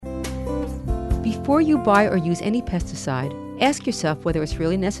Before you buy or use any pesticide, ask yourself whether it's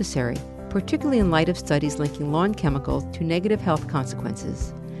really necessary, particularly in light of studies linking lawn chemicals to negative health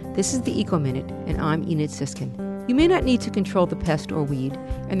consequences. This is the Eco Minute, and I'm Enid Siskin. You may not need to control the pest or weed,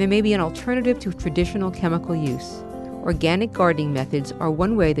 and there may be an alternative to traditional chemical use. Organic gardening methods are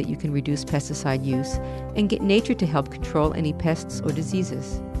one way that you can reduce pesticide use and get nature to help control any pests or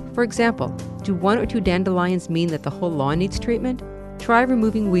diseases. For example, do 1 or 2 dandelions mean that the whole lawn needs treatment? Try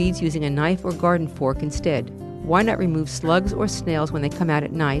removing weeds using a knife or garden fork instead. Why not remove slugs or snails when they come out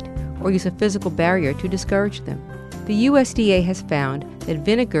at night, or use a physical barrier to discourage them? The USDA has found that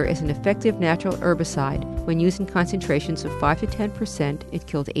vinegar is an effective natural herbicide. When used in concentrations of 5 to 10%, it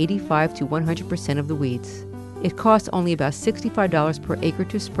kills 85 to 100% of the weeds. It costs only about $65 per acre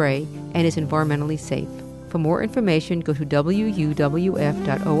to spray and is environmentally safe. For more information, go to wuwf.org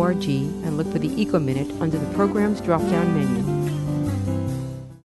and look for the Eco Minute under the program's drop-down menu.